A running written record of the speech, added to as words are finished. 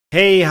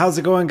Hey, how's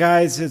it going,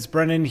 guys? It's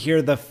Brennan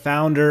here, the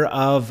founder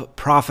of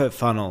Profit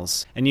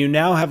Funnels. And you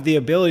now have the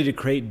ability to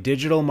create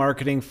digital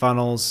marketing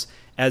funnels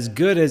as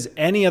good as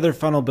any other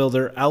funnel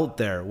builder out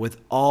there with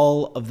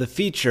all of the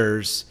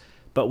features,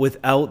 but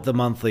without the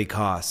monthly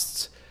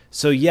costs.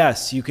 So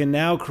yes, you can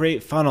now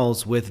create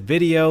funnels with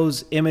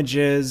videos,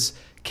 images,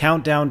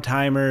 countdown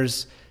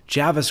timers,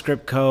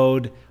 JavaScript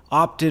code,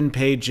 opt-in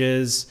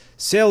pages,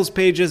 sales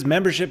pages,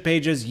 membership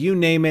pages, you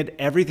name it,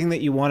 everything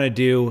that you want to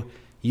do,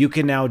 you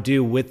can now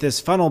do with this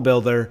funnel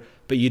builder,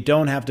 but you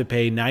don't have to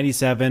pay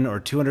 $97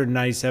 or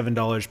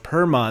 $297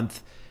 per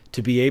month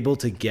to be able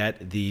to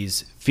get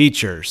these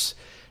features.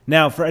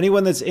 Now, for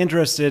anyone that's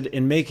interested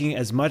in making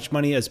as much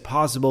money as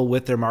possible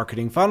with their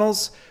marketing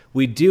funnels,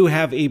 we do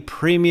have a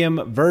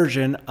premium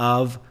version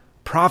of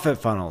Profit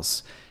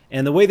Funnels.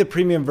 And the way the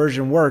premium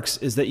version works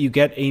is that you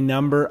get a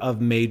number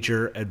of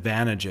major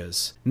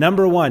advantages.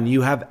 Number one,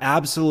 you have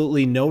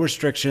absolutely no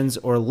restrictions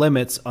or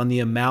limits on the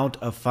amount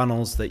of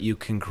funnels that you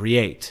can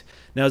create.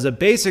 Now, as a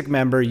basic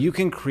member, you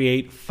can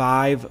create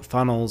 5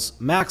 funnels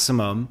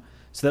maximum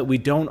so that we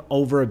don't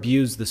over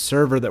abuse the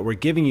server that we're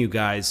giving you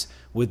guys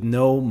with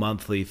no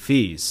monthly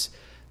fees.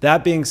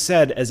 That being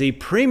said, as a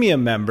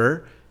premium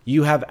member,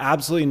 you have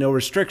absolutely no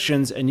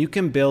restrictions and you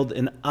can build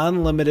an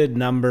unlimited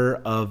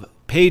number of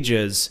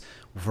pages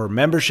for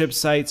membership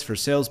sites, for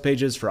sales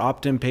pages, for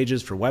opt-in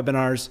pages, for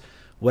webinars,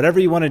 whatever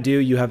you want to do,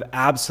 you have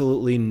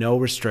absolutely no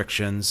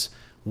restrictions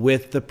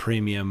with the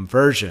premium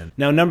version.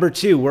 Now, number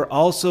two, we're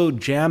also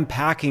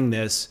jam-packing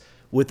this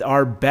with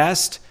our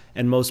best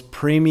and most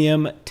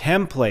premium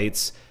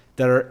templates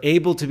that are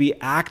able to be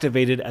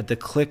activated at the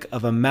click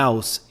of a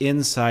mouse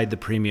inside the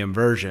premium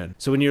version.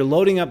 So when you're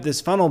loading up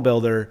this funnel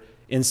builder,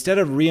 instead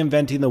of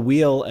reinventing the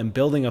wheel and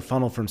building a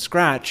funnel from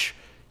scratch,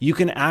 you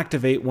can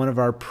activate one of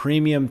our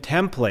premium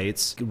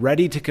templates,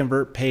 ready to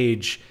convert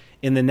page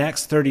in the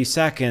next 30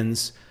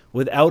 seconds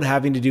without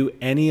having to do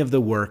any of the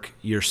work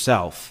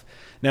yourself.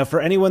 Now, for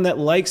anyone that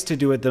likes to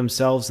do it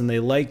themselves and they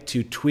like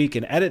to tweak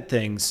and edit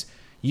things,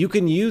 you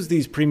can use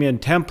these premium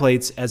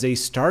templates as a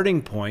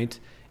starting point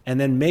and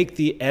then make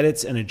the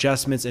edits and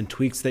adjustments and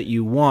tweaks that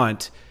you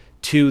want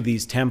to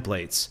these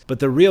templates. But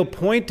the real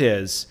point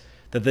is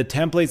that the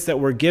templates that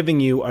we're giving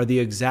you are the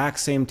exact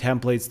same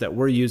templates that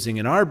we're using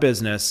in our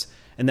business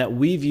and that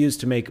we've used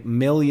to make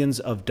millions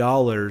of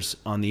dollars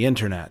on the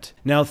internet.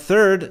 Now,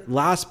 third,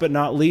 last but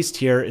not least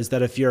here is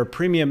that if you're a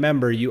premium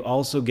member, you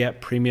also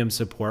get premium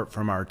support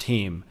from our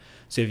team.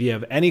 So if you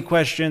have any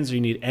questions or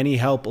you need any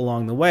help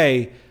along the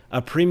way,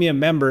 a premium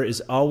member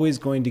is always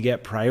going to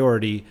get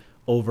priority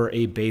over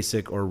a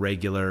basic or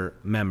regular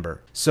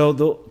member. So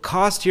the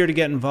cost here to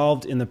get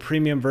involved in the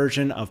premium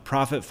version of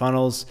Profit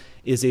Funnels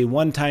is a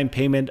one-time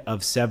payment of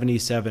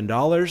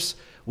 $77.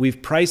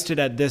 We've priced it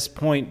at this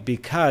point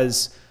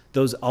because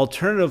those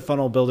alternative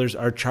funnel builders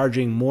are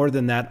charging more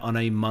than that on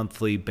a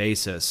monthly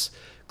basis.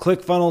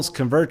 ClickFunnels,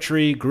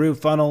 Convertri,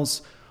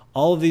 GrooveFunnels,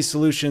 all of these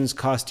solutions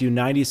cost you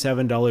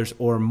 $97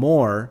 or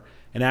more.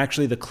 And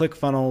actually the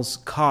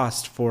ClickFunnels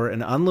cost for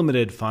an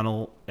unlimited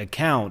funnel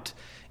account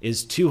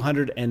is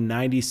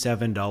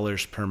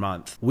 $297 per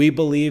month. We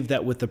believe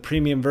that with the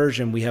premium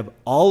version, we have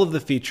all of the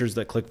features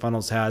that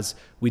ClickFunnels has.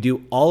 We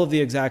do all of the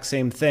exact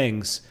same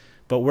things,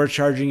 but we're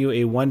charging you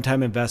a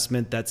one-time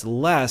investment that's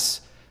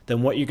less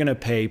than what you're going to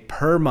pay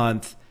per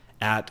month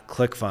at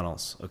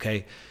ClickFunnels,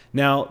 okay?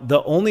 Now,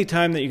 the only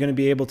time that you're going to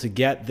be able to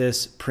get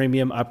this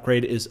premium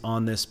upgrade is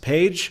on this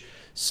page.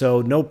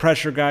 So no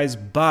pressure, guys,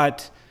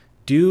 but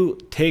do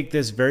take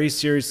this very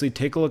seriously.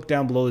 Take a look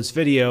down below this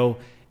video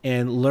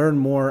and learn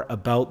more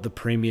about the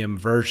premium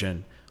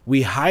version.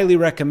 We highly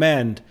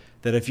recommend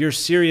that if you're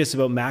serious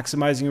about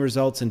maximizing your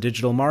results in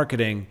digital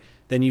marketing,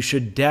 then you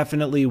should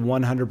definitely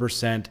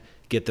 100%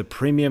 get the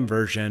premium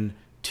version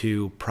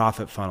to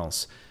Profit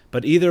Funnels.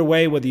 But either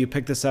way, whether you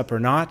pick this up or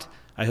not,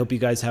 I hope you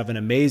guys have an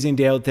amazing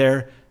day out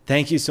there.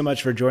 Thank you so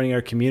much for joining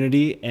our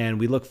community, and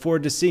we look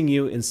forward to seeing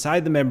you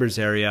inside the members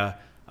area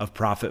of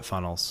Profit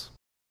Funnels.